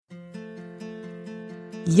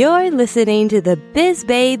You're listening to the Biz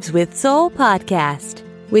Babes with Soul podcast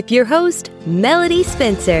with your host, Melody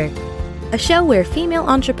Spencer, a show where female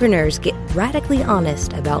entrepreneurs get radically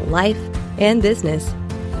honest about life and business.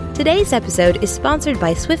 Today's episode is sponsored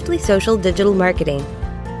by Swiftly Social Digital Marketing.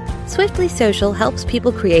 Swiftly Social helps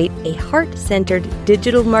people create a heart-centered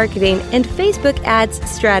digital marketing and Facebook ads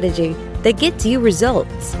strategy that gets you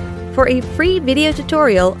results. For a free video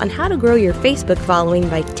tutorial on how to grow your Facebook following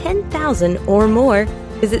by 10,000 or more,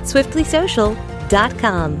 visit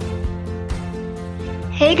swiftlysocial.com.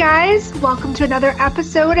 Hey guys, welcome to another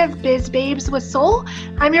episode of Biz Babes with Soul.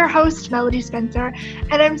 I'm your host, Melody Spencer,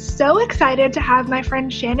 and I'm so excited to have my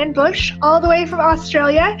friend Shannon Bush, all the way from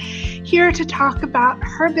Australia, here to talk about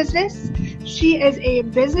her business. She is a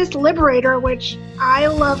business liberator, which I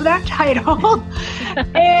love that title,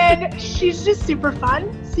 and she's just super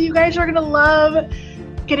fun. So you guys are going to love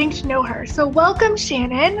getting to know her. So welcome,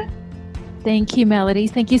 Shannon. Thank you, Melody.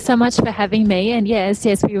 Thank you so much for having me. And yes,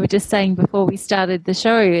 we were just saying before we started the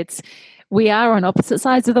show, we are on opposite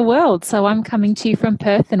sides of the world. So I'm coming to you from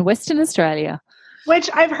Perth in Western Australia. Which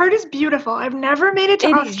I've heard is beautiful. I've never made it to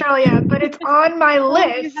Australia, but it's on my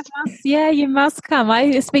list. You must come.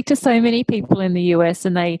 I speak to so many people in the US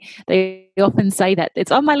and they often say that.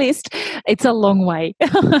 It's on my list. It's a long way.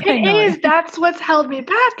 It is. That's what's held me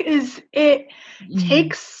back is it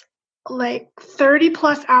takes like 30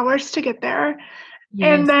 plus hours to get there.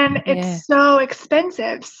 Yes, and then it's so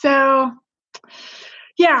expensive. So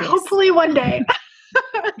hopefully one day.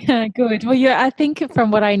 Yeah, good. Well, I think from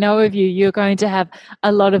what I know of you, you're going to have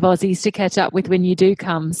a lot of Aussies to catch up with when you do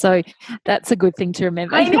come. So that's a good thing to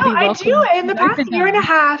remember. I know, I do. In the past year and a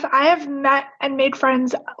half, I have met and made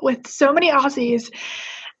friends with so many Aussies.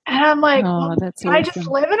 And I'm like, that's I just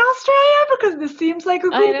live in Australia because this seems like a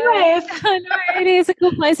cool place. I know, it is a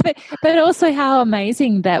cool place, but also how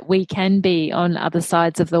amazing that we can be on other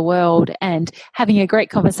sides of the world and having a great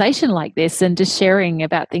conversation like this and just sharing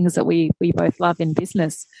about things that we both love in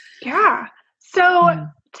business. Yeah. So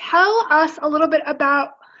tell us a little bit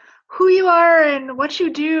about who you are and what you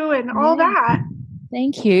do and all that.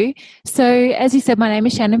 Thank you. So, as you said, my name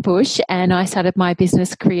is Shannon Bush, and I started my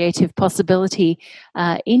business Creative Possibility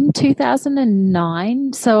in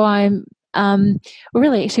 2009. So I'm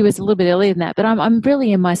really actually was a little bit earlier than that, but I'm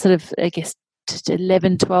really in my sort of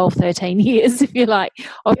 11, 12, 13 years, if you like,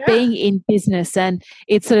 of being in business. And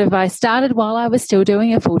it's sort of, I started while I was still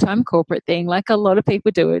doing a full-time corporate thing, like a lot of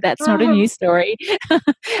people do. That's not a new story,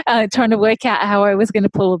 trying to work out how I was going to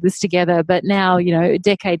pull all this together. But now, a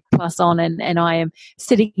decade plus on, and I am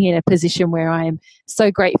sitting in a position where I am so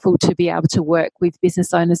grateful to be able to work with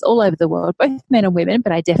business owners all over the world, both men and women,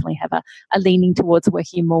 but I definitely have a leaning towards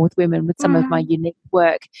working more with women with some of my unique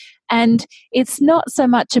work. And it's not so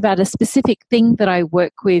much about a specific thing that I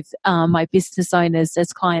work with my business owners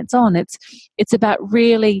as clients on. It's about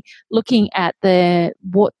really looking at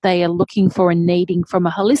what they are looking for and needing from a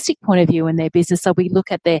holistic point of view in their business. So we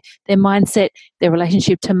look at their mindset, their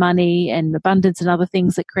relationship to money and abundance and other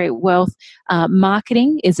things that create wealth.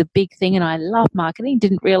 Marketing is a big thing, and I love marketing.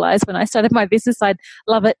 Didn't realize when I started my business I'd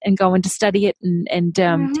love it and go and to study it and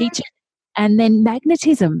teach it. And then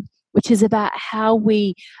magnetism, which is about how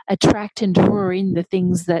we attract and draw in the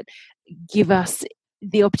things that give us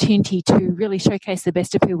the opportunity to really showcase the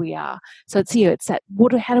best of who we are. So it's that,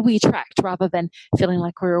 how do we attract rather than feeling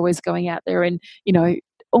like we're always going out there and,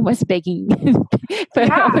 almost begging for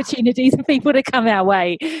opportunities for people to come our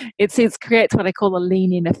way. It creates what I call a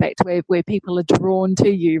lean-in effect where people are drawn to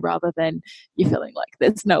you rather than you feeling like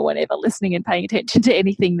there's no one ever listening and paying attention to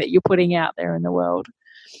anything that you're putting out there in the world.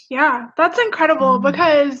 Yeah, that's incredible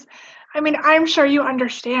because, I'm sure you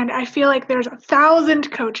understand. I feel like there's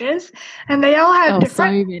 1,000 coaches and they all have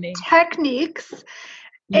different techniques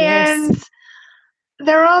and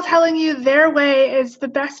they're all telling you their way is the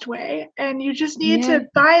best way. And you just need to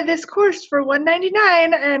buy this course for $199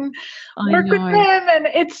 and work with them. And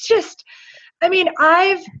it's just,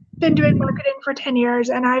 I've been doing marketing for 10 years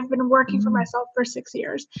and I've been working for myself for 6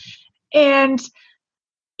 years. And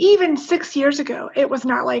even 6 years ago, it was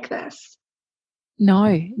not like this. No,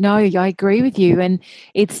 I agree with you. And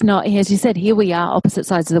it's not, as you said, here we are, opposite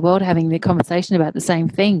sides of the world, having the conversation about the same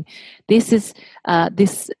thing. This is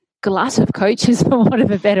this glut of coaches, for want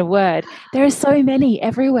of a better word. There are so many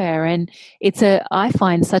everywhere, and I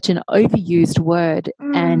find such an overused word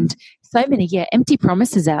and so many empty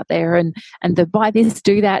promises out there and the buy this,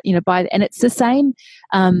 do that, and it's the same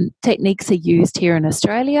techniques are used here in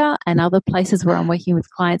Australia and other places where I'm working with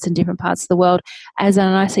clients in different parts of the world, and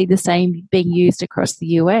I see the same being used across the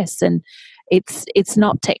US. And it's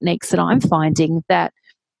not techniques that I'm finding that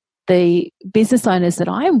the business owners that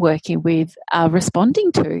I'm working with are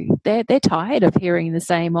responding to. They're tired of hearing the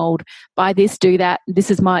same old, buy this, do that,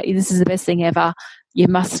 this is the best thing ever, you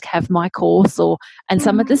must have my course, and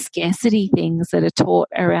some of the scarcity things that are taught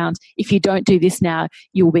around, if you don't do this now,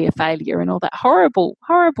 you'll be a failure, and all that horrible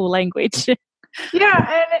language.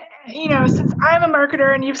 Yeah, and since I'm a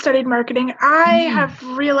marketer and you've studied marketing, I have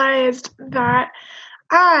realized that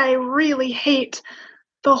I really hate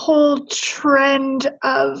the whole trend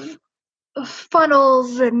of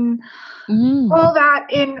funnels and all that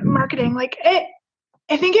in marketing. Like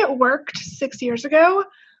I think it worked 6 years ago,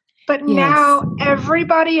 but now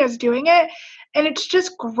everybody is doing it, and it's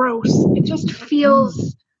just gross. It just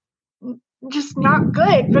feels just not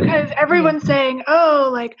good, because everyone's saying, oh,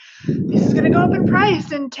 like, this is going to go up in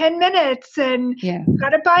price in 10 minutes and you got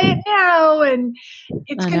to buy it now, and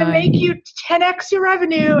it's going to make you 10x your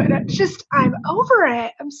revenue. And it's just, I'm over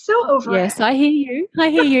it. I'm so over it. Yes, I hear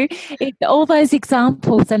you. All those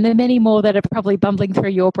examples and the many more that are probably bumbling through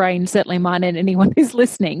your brain, certainly mine and anyone who's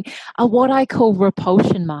listening, are what I call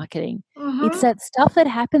repulsion marketing. It's that stuff that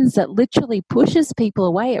happens that literally pushes people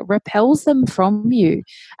away. It repels them from you.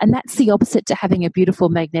 And that's the opposite to having a beautiful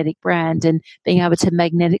magnetic brand and being able to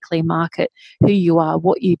magnetically market who you are,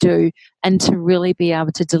 what you do, and to really be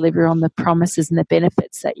able to deliver on the promises and the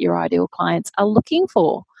benefits that your ideal clients are looking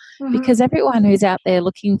for. Because everyone who's out there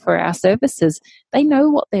looking for our services, they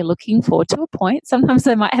know what they're looking for to a point. Sometimes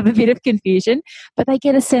they might have a bit of confusion, but they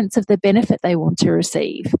get a sense of the benefit they want to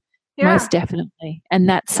receive. Yeah. Most definitely. And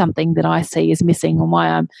that's something that I see is missing, and why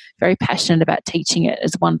I'm very passionate about teaching it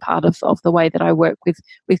as one part of the way that I work with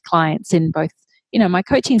clients in both, my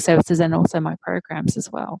coaching services and also my programs as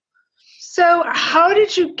well. So how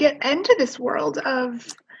did you get into this world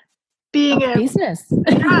of being a business?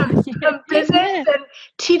 Of business and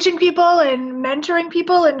teaching people and mentoring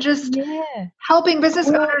people and just helping business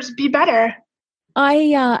owners be better?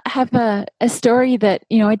 I have a story that,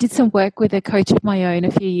 I did some work with a coach of my own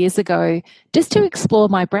a few years ago just to explore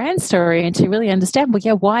my brand story and to really understand,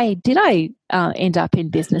 why did I end up in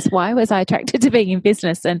business? Why was I attracted to being in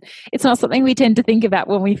business? And it's not something we tend to think about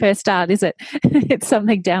when we first start, is it? It's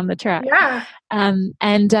something down the track. Yeah.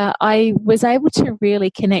 And I was able to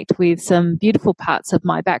really connect with some beautiful parts of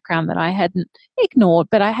my background that I hadn't ignored,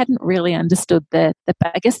 but I hadn't really understood the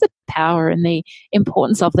power and the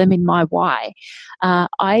importance of them in my why.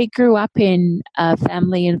 I grew up in a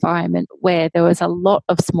family environment where there was a lot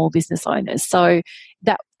of small business owners, so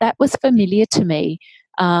that was familiar to me.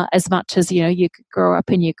 As much as, you grow up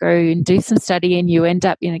and you go and do some study and you end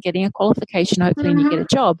up, getting a qualification, hopefully, and you get a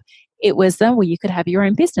job. It was where you could have your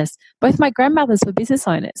own business. Both my grandmothers were business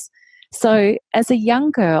owners. So as a young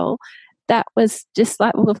girl, that was just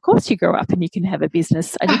like, well, of course you grow up and you can have a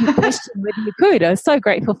business. I didn't question whether you could. I was so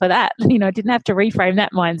grateful for that. I didn't have to reframe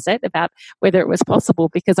that mindset about whether it was possible,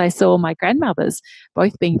 because I saw my grandmothers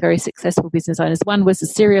both being very successful business owners. One was a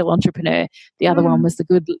serial entrepreneur. The other one was the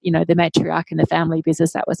matriarch in the family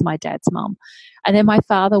business. That was my dad's mum. And then my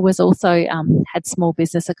father was also had small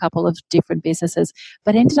business, a couple of different businesses,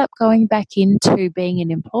 but ended up going back into being an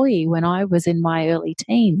employee when I was in my early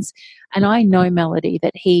teens. And I know, Melody,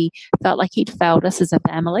 that he felt like he'd failed us as a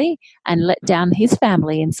family and let down his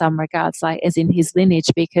family in some regards, like as in his lineage,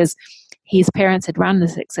 because his parents had run a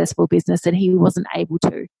successful business and he wasn't able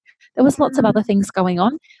to. There was lots of other things going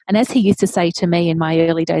on. And as he used to say to me in my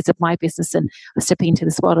early days of my business, and stepping into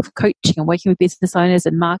this world of coaching and working with business owners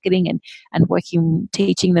and marketing and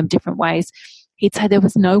teaching them different ways, he'd say, there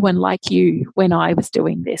was no one like you when I was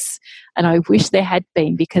doing this. And I wish there had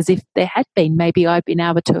been, because if there had been, maybe I'd been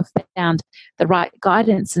able to have found the right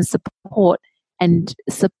guidance and support and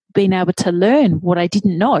been able to learn what I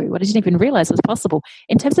didn't know, what I didn't even realize was possible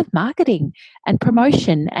in terms of marketing and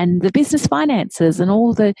promotion and the business finances and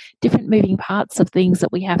all the different moving parts of things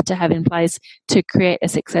that we have to have in place to create a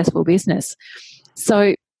successful business.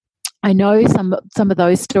 So I know some of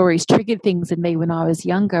those stories triggered things in me when I was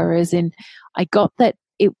younger, as in I got that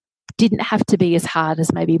it didn't have to be as hard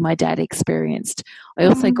as maybe my dad experienced. I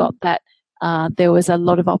also got that there was a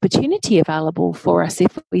lot of opportunity available for us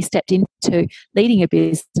if we stepped into leading a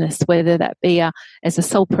business, whether that be as a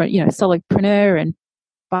solopreneur and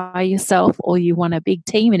by yourself, or you want a big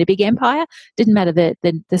team and a big empire. Didn't matter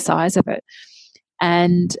the size of it.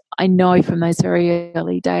 And I know from those very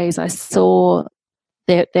early days, I saw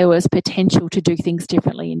there was potential to do things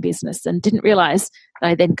differently in business, and didn't realize that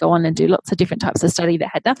I then go on and do lots of different types of study that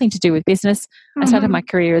had nothing to do with business. I started my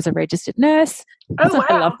career as a registered nurse. Wow.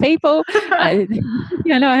 I love people. I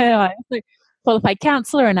qualified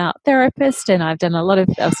counsellor and art therapist, and I've done a lot of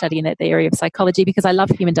study in the area of psychology because I love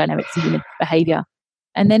human dynamics and human behaviour.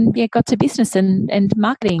 and then got to business and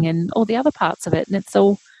marketing and all the other parts of it, and it's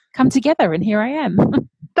all come together, and here I am.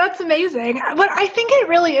 That's amazing. But I think it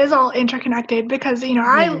really is all interconnected because,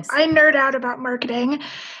 yes. I nerd out about marketing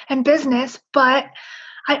and business, but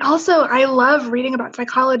I love reading about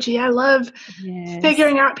psychology. I love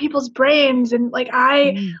figuring out people's brains, and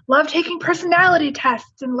I love taking personality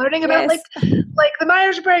tests and learning about like the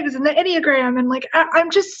Myers-Briggs and the Enneagram, and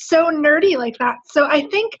I'm just so nerdy like that. So I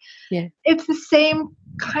think it's the same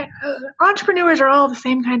kind of, entrepreneurs are all the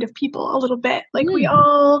same kind of people a little bit. We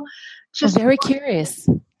all just very curious.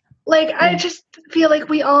 I just feel like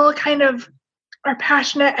we all kind of are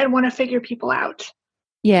passionate and want to figure people out.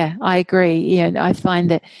 Yeah, I agree. Yeah, I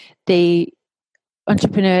find that the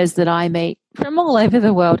entrepreneurs that I meet from all over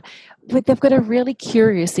the world, they've got a really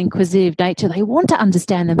curious, inquisitive nature. They want to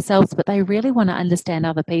understand themselves, but they really want to understand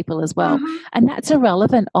other people as well. Mm-hmm. And that's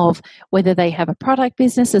irrelevant of whether they have a product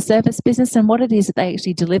business, a service business, and what it is that they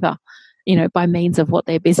actually deliver, by means of what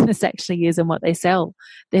their business actually is and what they sell.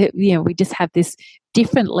 We just have this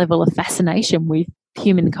different level of fascination with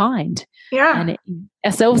humankind and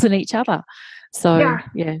ourselves and each other. So,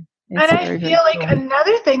 and I feel like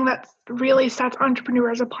another thing that really sets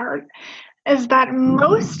entrepreneurs apart is that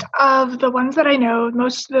most of the ones that I know,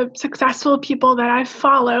 most of the successful people that I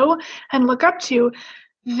follow and look up to,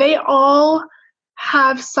 they all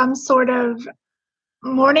have some sort of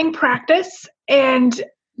morning practice and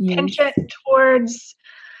penchant towards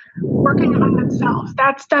working on themselves.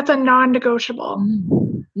 That's a non-negotiable,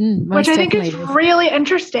 which I think is really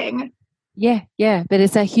interesting. Yeah, but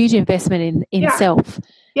it's a huge investment in self.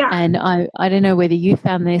 Yeah. And I don't know whether you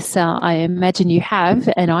found this, I imagine you have,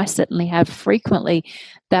 and I certainly have frequently,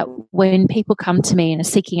 that when people come to me and are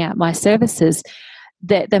seeking out my services,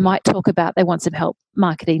 that they might talk about they want some help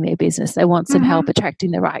marketing their business. They want some help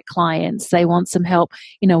attracting the right clients. They want some help,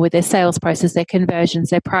 with their sales process, their conversions,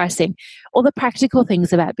 their pricing, all the practical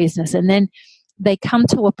things about business. And then they come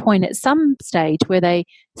to a point at some stage where they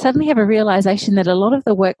suddenly have a realization that a lot of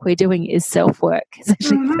the work we're doing is self-work. It's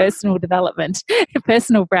actually personal development,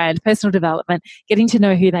 personal brand, personal development, getting to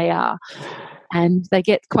know who they are. And they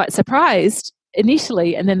get quite surprised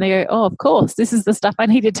initially, and then they go, oh, of course, this is the stuff I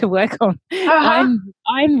needed to work on.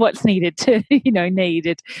 I'm what's needed to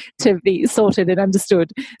be sorted and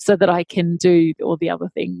understood so that I can do all the other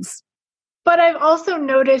things. But I've also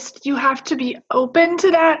noticed you have to be open to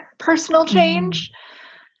that personal change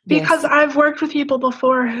because I've worked with people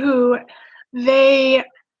before who they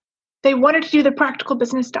wanted to do the practical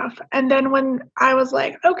business stuff. And then when I was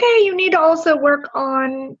like, okay, you need to also work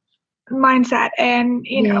on mindset and,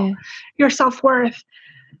 your self-worth,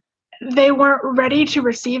 they weren't ready to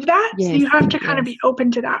receive that. So you have to kind of be open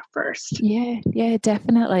to that first. Yeah,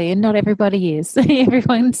 definitely. And not everybody is.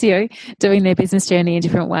 Everyone's, doing their business journey in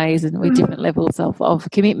different ways and with different levels of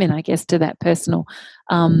commitment, I guess, to that personal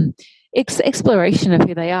exploration of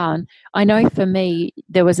who they are. And I know for me,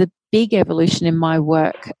 there was a big evolution in my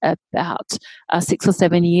work about 6 or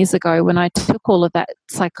 7 years ago when I took all of that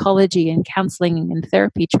psychology and counseling and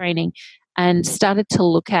therapy training and started to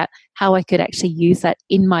look at how I could actually use that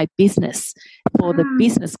in my business for the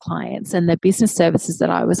business clients and the business services that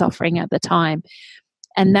I was offering at the time.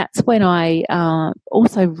 And that's when I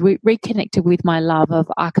also reconnected with my love of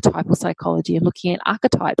archetypal psychology and looking at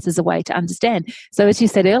archetypes as a way to understand. So as you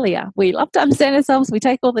said earlier, we love to understand ourselves. We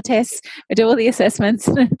take all the tests, we do all the assessments,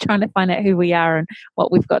 trying to find out who we are and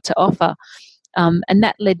what we've got to offer. And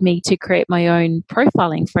that led me to create my own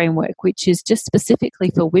profiling framework, which is just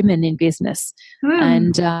specifically for women in business.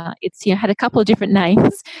 And it's had a couple of different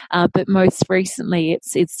names, but most recently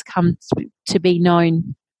it's come to be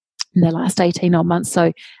known in the last 18 odd months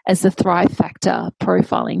as the Thrive Factor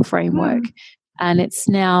profiling framework. And it's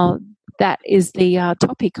now that is the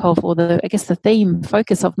topic of, or the theme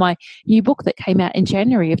focus of my new book that came out in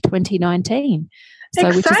January of 2019. So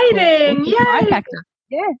exciting! Thrive Factor.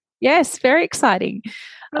 Yeah. Yes, very exciting.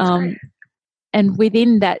 And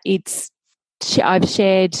within that, I've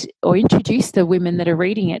shared or introduced the women that are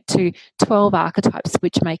reading it to 12 archetypes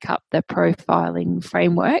which make up the profiling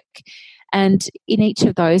framework. And in each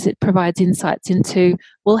of those, it provides insights into,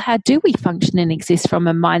 well, how do we function and exist from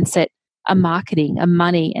a mindset, a marketing, a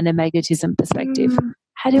money, and a magnetism perspective?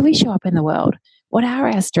 How do we show up in the world? What are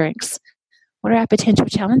our strengths? What are our potential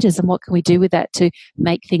challenges? And what can we do with that to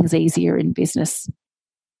make things easier in business?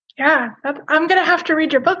 Yeah, I'm going to have to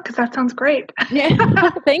read your book because that sounds great.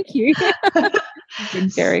 Yeah, thank you. It's been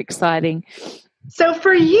very exciting. So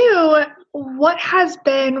for you, what has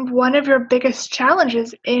been one of your biggest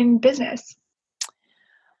challenges in business?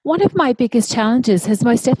 One of my biggest challenges has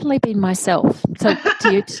most definitely been myself. So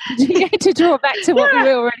to draw back to what we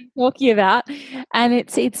were already talking about, and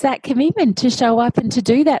it's that commitment to show up and to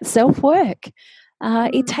do that self-work.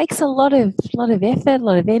 It takes a lot of effort, a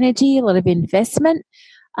lot of energy, a lot of investment.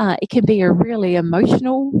 It can be a really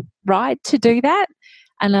emotional ride to do that.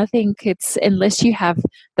 And I think it's, unless you have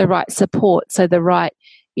the right support, so the right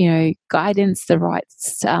guidance, the right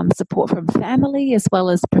support from family as well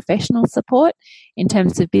as professional support in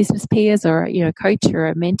terms of business peers or a coach or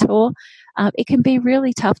a mentor, it can be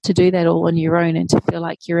really tough to do that all on your own and to feel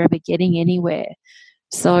like you're ever getting anywhere.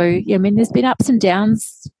 So, I mean, there's been ups and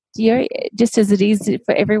downs, just as it is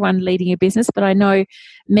for everyone leading a business, but I know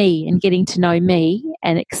me and getting to know me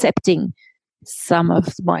and accepting some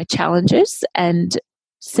of my challenges and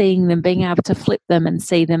seeing them, being able to flip them and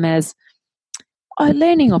see them as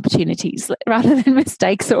learning opportunities rather than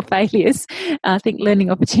mistakes or failures. I think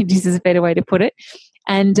learning opportunities is a better way to put it.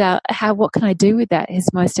 And what can I do with that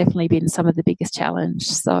has most definitely been some of the biggest challenge.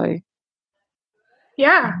 So,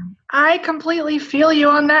 yeah, I completely feel you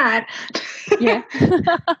on that. Yeah.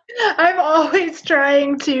 I'm always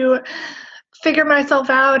trying to figure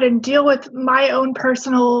myself out and deal with my own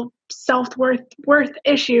personal self-worth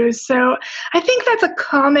issues. So I think that's a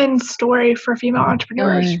common story for female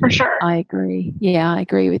entrepreneurs, for sure. I agree. Yeah, I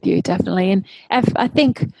agree with you, definitely. And I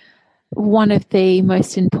think one of the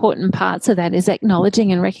most important parts of that is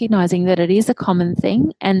acknowledging and recognizing that it is a common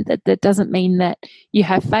thing, and that doesn't mean that you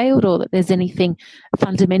have failed or that there's anything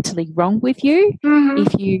fundamentally wrong with you. Mm-hmm.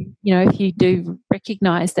 If you do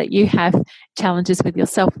recognize that you have challenges with your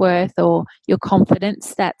self-worth or your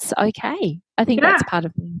confidence, that's okay. I think that's part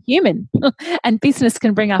of being human. And business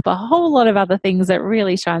can bring up a whole lot of other things that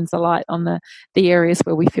really shines the light on the areas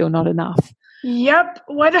where we feel not enough. Yep,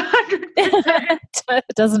 100%.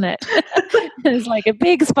 Doesn't it? It's like a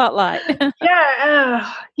big spotlight.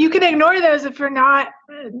 Yeah, you can ignore those if you're not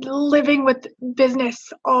living with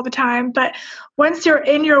business all the time. But once you're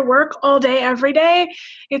in your work all day, every day,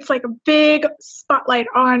 it's like a big spotlight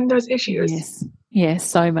on those issues. Yes,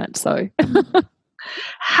 so much so.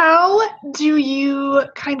 How do you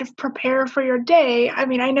kind of prepare for your day? I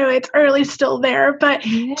mean, I know it's early still there, but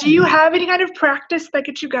do you have any kind of practice that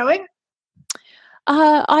gets you going?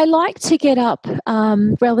 I like to get up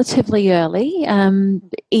relatively early.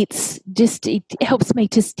 It helps me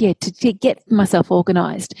to get myself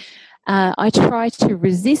organised. I try to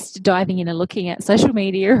resist diving in and looking at social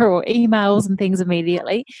media or emails and things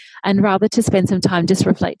immediately, and rather to spend some time just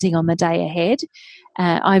reflecting on the day ahead.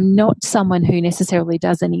 I'm not someone who necessarily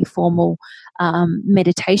does any formal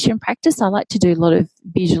meditation practice. I like to do a lot of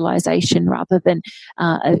visualization rather than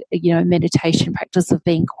meditation practice of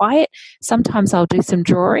being quiet. Sometimes I'll do some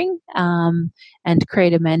drawing and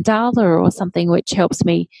create a mandala or something which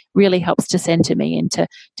really helps to center me and to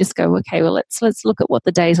just go, okay, well, let's look at what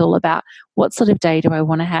the day is all about. What sort of day do I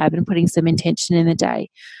want to have, and putting some intention in the day.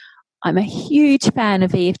 I'm a huge fan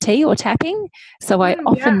of EFT or tapping, so I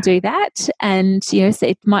often do that. And so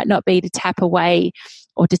it might not be to tap away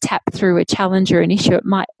or to tap through a challenge or an issue. It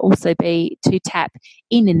might also be to tap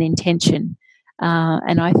in an intention.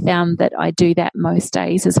 And I found that I do that most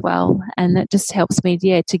days as well, and that just helps me,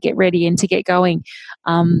 to get ready and to get going.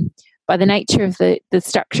 By the nature of the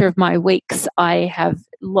structure of my weeks, I have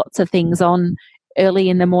lots of things on early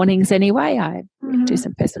in the mornings anyway. I do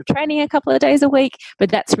some personal training a couple of days a week, but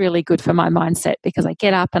that's really good for my mindset because I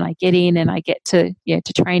get up and I get in and I get to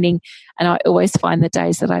training, and I always find the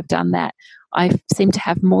days that I've done that, I seem to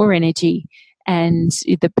have more energy. And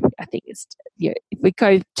I think it's, if we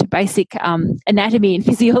go to basic anatomy and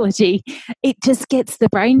physiology, it just gets the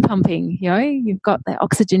brain pumping. You've got the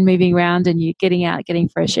oxygen moving around and you're getting out, getting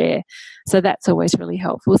fresh air. So that's always really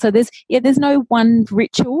helpful. So there's no one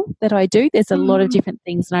ritual that I do. There's a lot of different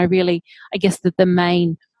things, and I guess that the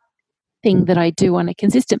main thing that I do on a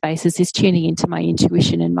consistent basis is tuning into my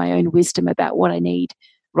intuition and my own wisdom about what I need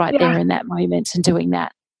right there in that moment and doing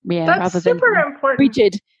that. Yeah, that's rather super than important.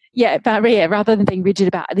 Rigid. Yeah, but rather than being rigid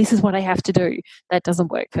about this is what I have to do, that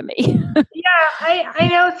doesn't work for me. I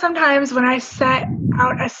know sometimes when I set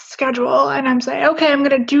out a schedule and I'm saying, okay, I'm going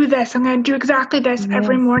to do this, I'm going to do exactly this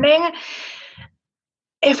every morning.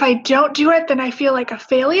 If I don't do it, then I feel like a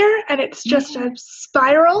failure, and it's just a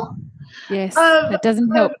spiral. Yes, it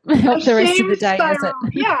doesn't help the rest of the day, does it?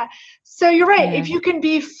 Yeah. So you're right. If you can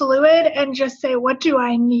be fluid and just say, what do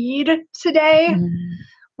I need today?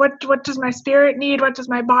 What does my spirit need? What does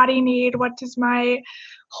my body need? What does my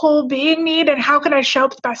whole being need? And how can I show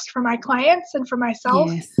up the best for my clients and for myself?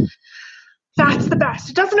 Yes. That's the best.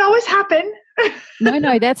 It doesn't always happen.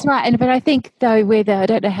 No, that's right. But I think though, I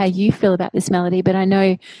don't know how you feel about this, Melody, but I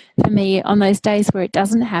know for me on those days where it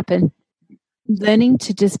doesn't happen, learning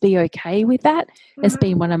to just be okay with that has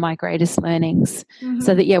been one of my greatest learnings.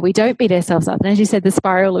 So that, we don't beat ourselves up. And as you said, the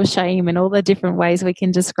spiral of shame and all the different ways we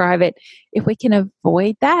can describe it, if we can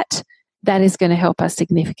avoid that, that is going to help us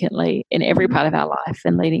significantly in every part of our life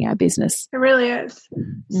and leading our business. It really is.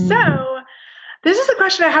 So this is a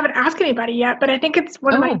question I haven't asked anybody yet, but I think it's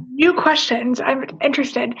one of my new questions. I'm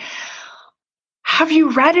interested. Have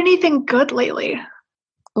you read anything good lately?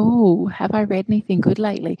 Oh, have I read anything good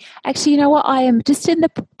lately? Actually, you know what? I am just in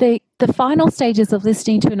the final stages of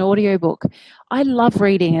listening to an audiobook. I love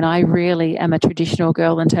reading, and I really am a traditional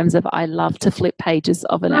girl in terms of I love to flip pages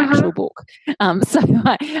of an actual book. So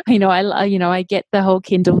I get the whole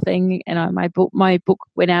Kindle thing, and my book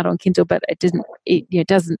went out on Kindle, but it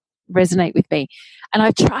doesn't resonate with me. And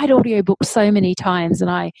I've tried audiobooks so many times, and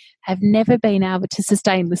I have never been able to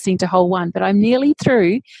sustain listening to whole one, but I'm nearly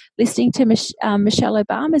through listening to Michelle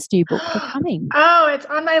Obama's new book, Becoming. Oh, it's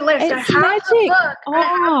on my list. It's magic. The book.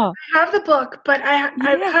 I have the book, but I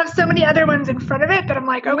have so many other ones in front of it that I'm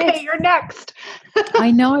like, okay, you're next.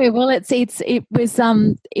 I know. Well, it was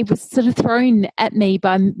sort of thrown at me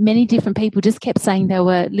by many different people, just kept saying they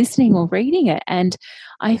were listening or reading it. And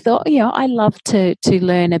I thought, I love to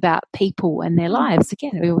learn about people and their lives.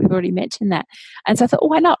 Again, we've already mentioned that. And so I thought,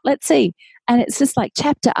 why not? Let's see. And it's just like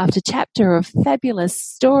chapter after chapter of fabulous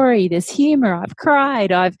story. There's humor. I've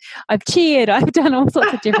cried. I've cheered. I've done all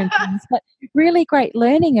sorts of different things. But really great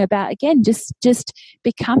learning about, again, just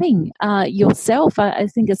becoming yourself. I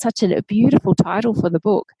think it's such a beautiful title for the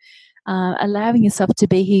book. Allowing yourself to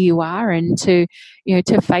be who you are and to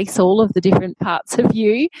face all of the different parts of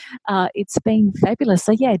you. It's been fabulous.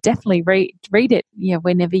 So definitely read it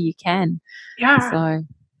whenever you can. Yeah. So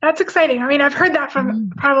that's exciting. I mean, I've heard that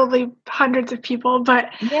from probably hundreds of people, but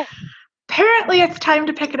apparently it's time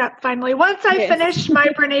to pick it up finally once I finish my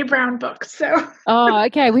Brené Brown book. So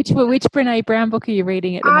okay. Which Brené Brown book are you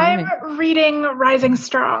reading at the moment? I'm reading Rising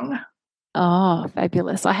Strong. Oh,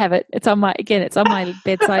 fabulous. I have it. It's on my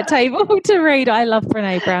bedside table to read. I love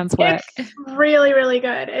Brené Brown's work. It's really, really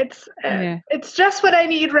good. It's just what I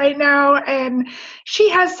need right now. And she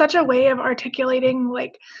has such a way of articulating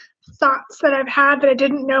like thoughts that I've had that I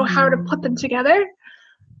didn't know how to put them together.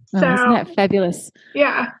 So isn't that fabulous?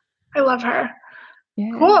 Yeah, I love her.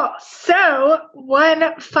 Yeah. Cool. So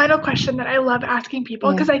one final question that I love asking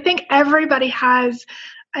people, because I think everybody has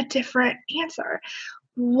a different answer.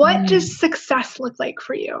 What does success look like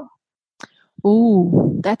for you?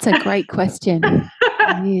 Oh, that's a great question.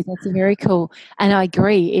 That's very cool. And I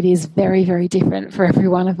agree, it is very, very different for every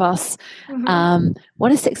one of us. What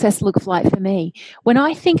does success look like for me? When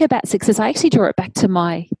I think about success, I actually draw it back to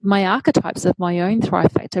my archetypes of my own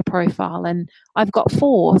Thrive Factor profile. And I've got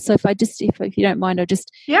 4. So if you don't mind, I'll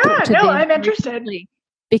just talk to them I'm interested.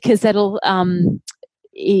 Because that'll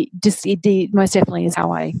it most definitely is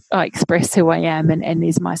how I express who I am and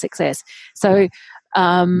is my success. So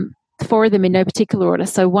 4 of them in no particular order.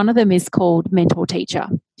 So one of them is called mentor teacher.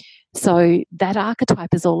 So that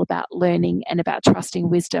archetype is all about learning and about trusting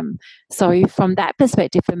wisdom. So from that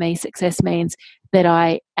perspective, for me, success means that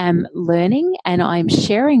I am learning and I'm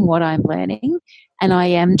sharing what I'm learning and I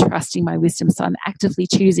am trusting my wisdom. So I'm actively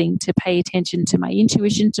choosing to pay attention to my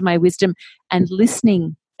intuition, to my wisdom, and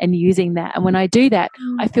listening and using that. And when I do that,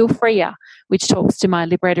 I feel freer, which talks to my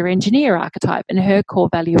liberator engineer archetype, and her core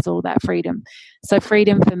value is all about freedom. So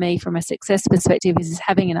freedom for me from a success perspective is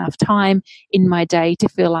having enough time in my day to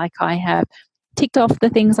feel like I have ticked off the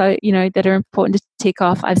things that are important to tick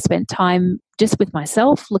off. I've spent time just with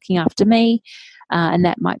myself, looking after me. And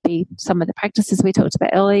that might be some of the practices we talked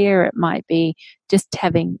about earlier. It might be just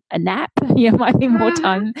having a nap. It might be more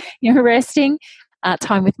time, resting.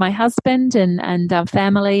 Time with my husband and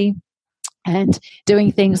family, and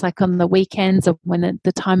doing things like on the weekends or when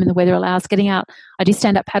the time and the weather allows, getting out. I do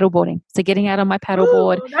stand-up paddleboarding. So getting out on my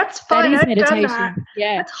paddleboard. That's fun. That is meditation.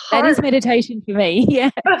 Yeah, that is meditation for me.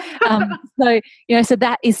 Yeah. So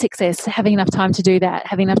that is success, having enough time to do that,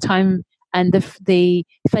 having enough time and the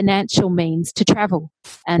financial means to travel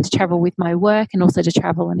with my work and also to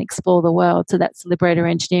travel and explore the world. So that's liberator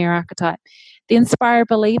engineer archetype. The Inspire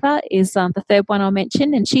Believer is the third one I'll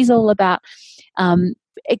mention, and she's all about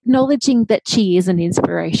acknowledging that she is an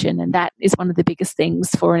inspiration, and that is one of the biggest things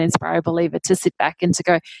for an Inspire Believer, to sit back and to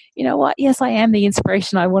go, you know what, yes, I am the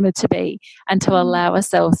inspiration I wanted to be, and to allow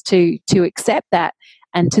ourselves to accept that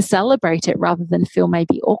and to celebrate it rather than feel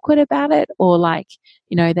maybe awkward about it or like,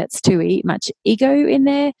 that's too much ego in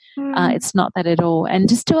there. It's not that at all. And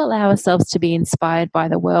just to allow ourselves to be inspired by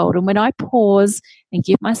the world. And when I pause and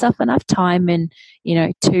give myself enough time and,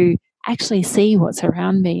 to actually see what's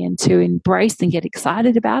around me and to embrace and get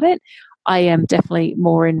excited about it, I am definitely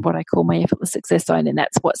more in what I call my effortless success zone, and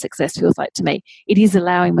that's what success feels like to me. It is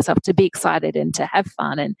allowing myself to be excited and to have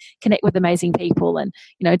fun and connect with amazing people and,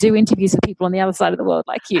 do interviews with people on the other side of the world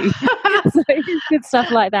like you. So good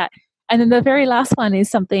stuff like that. And then the very last one is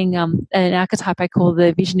something, an archetype I call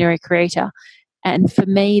the visionary creator. And for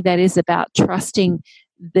me, that is about trusting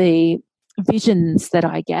the visions that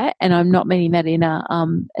I get, and I'm not meaning that in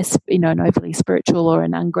an overly spiritual or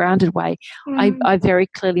an ungrounded way. I very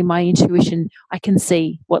clearly, my intuition, I can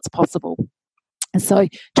see what's possible, and so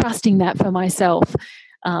trusting that for myself.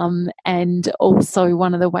 And also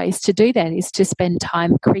one of the ways to do that is to spend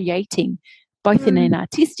time creating, both in an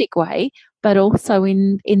artistic way, but also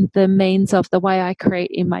in the means of the way I create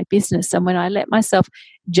in my business. And when I let myself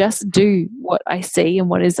just do what I see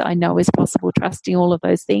and I know is possible, trusting all of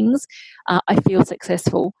those things, I feel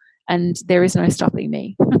successful and there is no stopping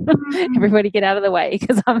me. Everybody get out of the way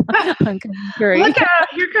because I'm coming through. Look out,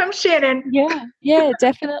 here comes Shannon. Yeah,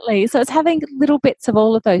 definitely. So it's having little bits of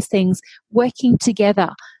all of those things working together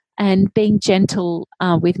and being gentle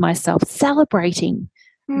with myself, celebrating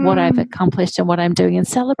what I've accomplished and what I'm doing and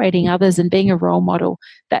celebrating others and being a role model.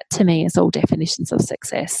 That to me is all definitions of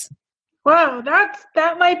success. Wow,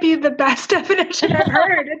 that might be the best definition I've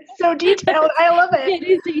heard. It's so detailed. I love it. It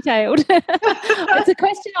is detailed. It's a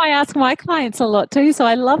question I ask my clients a lot too. So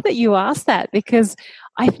I love that you asked that because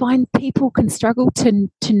I find people can struggle to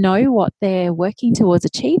know what they're working towards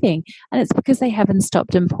achieving. And it's because they haven't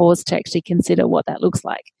stopped and paused to actually consider what that looks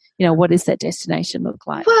like. What does that destination look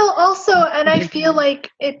like? Well, also, and I feel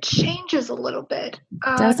like it changes a little bit.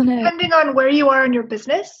 Doesn't it? Depending on where you are in your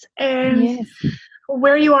business and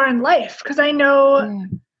where you are in life. Because I know,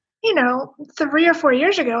 3 or 4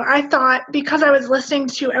 years ago, I thought because I was listening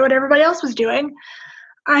to what everybody else was doing,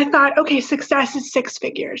 I thought, okay, success is 6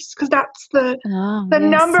 figures. Because that's the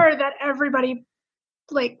number that everybody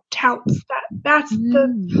touts. That's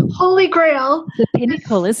the holy grail. The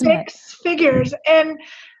pinnacle, isn't it? 6 figures. And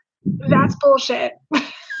that's bullshit.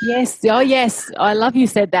 Yes. Oh, yes. I love you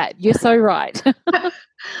said that. You're so right.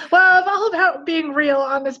 Well, I'm all about being real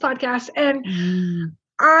on this podcast. And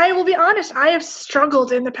I will be honest, I have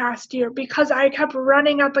struggled in the past year because I kept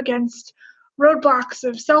running up against roadblocks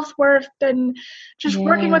of self-worth and just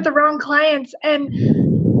working with the wrong clients. And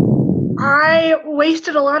I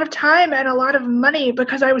wasted a lot of time and a lot of money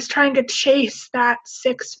because I was trying to chase that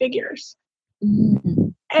 6 figures.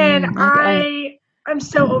 And I'm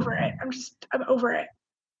so over it. I'm over it.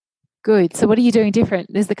 Good. So what are you doing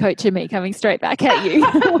different? There's the coach in me coming straight back at you.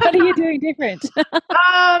 What are you doing different?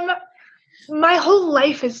 My whole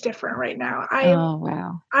life is different right now.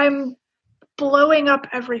 Wow. I'm blowing up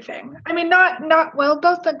everything. I mean, not well,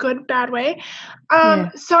 both a good, bad way.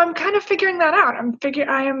 So I'm kind of figuring that out.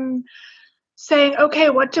 I am saying,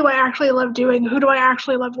 okay, what do I actually love doing? Who do I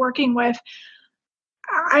actually love working with?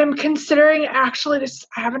 I'm considering actually this.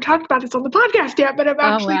 I haven't talked about this on the podcast yet, but I'm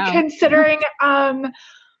actually considering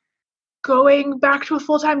going back to a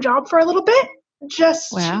full-time job for a little bit.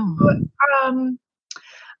 Just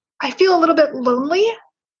I feel a little bit lonely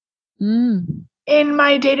in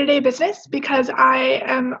my day-to-day business because I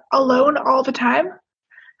am alone all the time,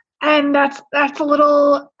 and that's a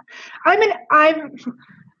little.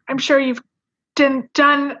 I'm sure you've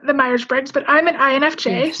done the Myers-Briggs, but I'm an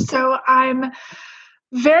INFJ, so I'm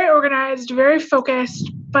very organized, very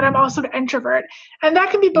focused, but I'm also an introvert. And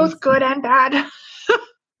that can be both good and bad.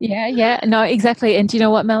 Yeah. No, exactly. And do you know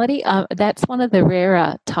what, Melody? That's one of the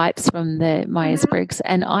rarer types from the Myers-Briggs,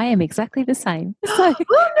 and I am exactly the same. So, no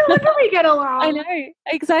wonder we get along. I know,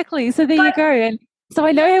 exactly. So there you go. And so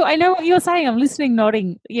I know what you're saying. I'm listening,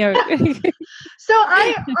 nodding. So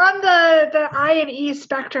on the I and E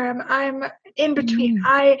spectrum, I'm in between.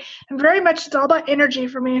 I am very much, it's all about energy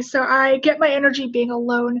for me. So I get my energy being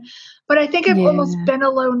alone, but I think I've almost been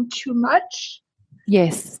alone too much.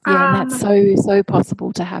 Yes. Yeah. And that's so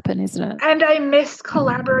possible to happen, isn't it? And I miss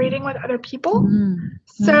collaborating with other people.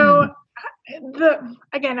 So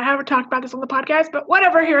again, I haven't talked about this on the podcast, but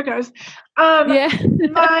whatever, here it goes.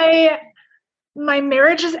 My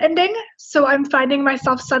marriage is ending, so I'm finding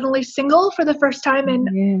myself suddenly single for the first time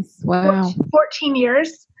in 14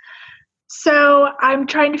 years. So I'm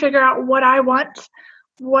trying to figure out what I want,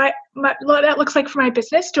 what that looks like for my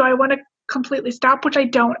business. Do I want to completely stop, which I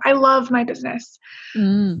don't. I love my business.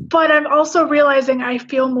 But I'm also realizing I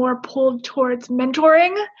feel more pulled towards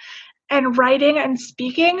mentoring and writing and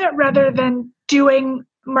speaking rather than doing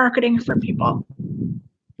marketing for people.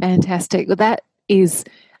 Fantastic. Well, that is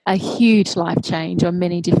a huge life change on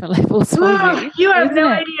many different levels for you. You have no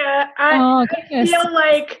idea. I feel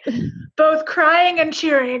like both crying and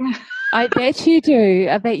cheering. I bet you do.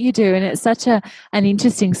 And it's such an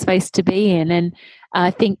interesting space to be in. And I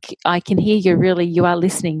think I can hear you are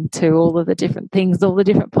listening to all of the different things, all the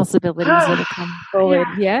different possibilities that are coming forward.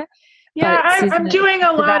 Yeah. Yeah, I'm doing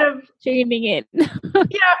a lot of tuning in.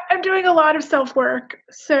 I'm doing a lot of self-work.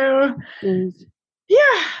 So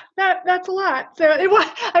that's a lot. So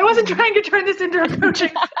I wasn't trying to turn this into a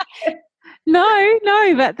coaching.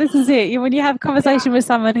 No, but this is it. When you have a conversation with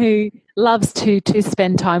someone who loves to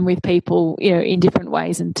spend time with people, in different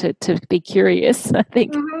ways and to be curious, I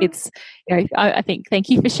think it's, I think thank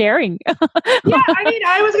you for sharing.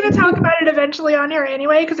 I was going to talk about it eventually on here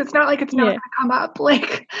anyway, because it's not like it's not going to come up.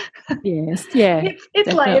 Like, yes, yeah,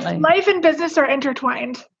 it's life and business are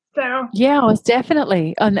intertwined. So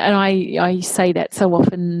definitely, and I say that so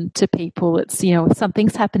often to people. It's if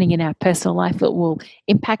something's happening in our personal life, it will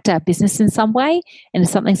impact our business in some way, and if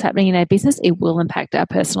something's happening in our business, it will impact our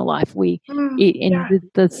personal life.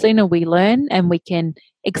 The sooner we learn and we can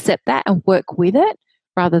accept that and work with it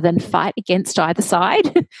rather than fight against either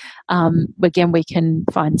side, again we can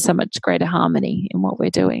find so much greater harmony in what we're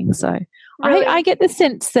doing. So really? I get the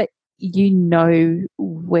sense that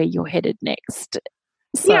where you're headed next.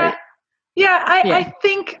 So, I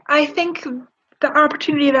think the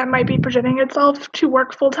opportunity that might be presenting itself to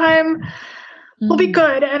work full time will be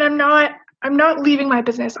good, and I'm not leaving my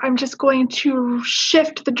business. I'm just going to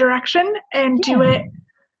shift the direction and do it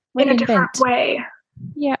in a different way.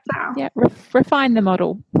 Refine the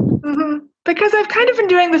model. Because I've kind of been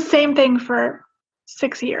doing the same thing for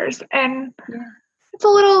 6 years, and it's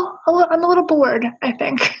I'm a little bored, I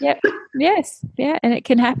think. Yes. Yeah. And it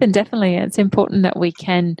can happen, definitely. It's important that we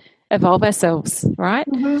can evolve ourselves, right?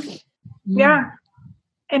 Yeah.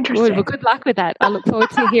 Interesting. Well, good luck with that. I look forward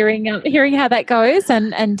to hearing how that goes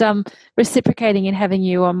and reciprocating and having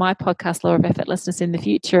you on my podcast, Law of Effortlessness, in the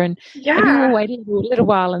future. And maybe we'll wait a little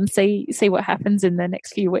while and see what happens in the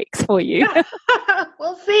next few weeks for you.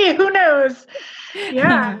 We'll see. Who knows?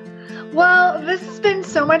 Yeah. Well, this has been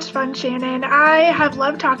so much fun, Shannon. I have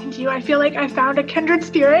loved talking to you. I feel like I found a kindred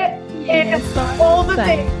spirit in all the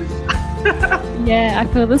things. Yeah, I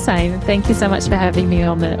feel the same. Thank you so much for having me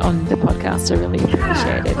on the podcast. I really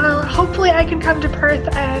appreciate it. Well, hopefully I can come to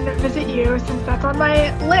Perth and visit you, since that's on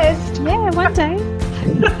my list. Yeah, one day.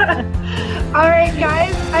 All right,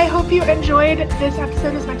 guys. I hope you enjoyed this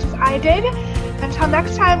episode as much as I did. Until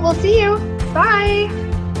next time, we'll see you. Bye.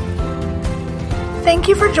 Thank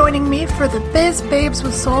you for joining me for the Biz Babes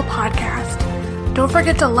with Soul podcast. Don't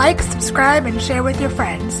forget to like, subscribe, and share with your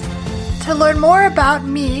friends. To learn more about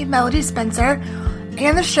me, Melody Spencer,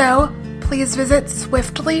 and the show, please visit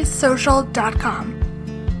swiftlysocial.com.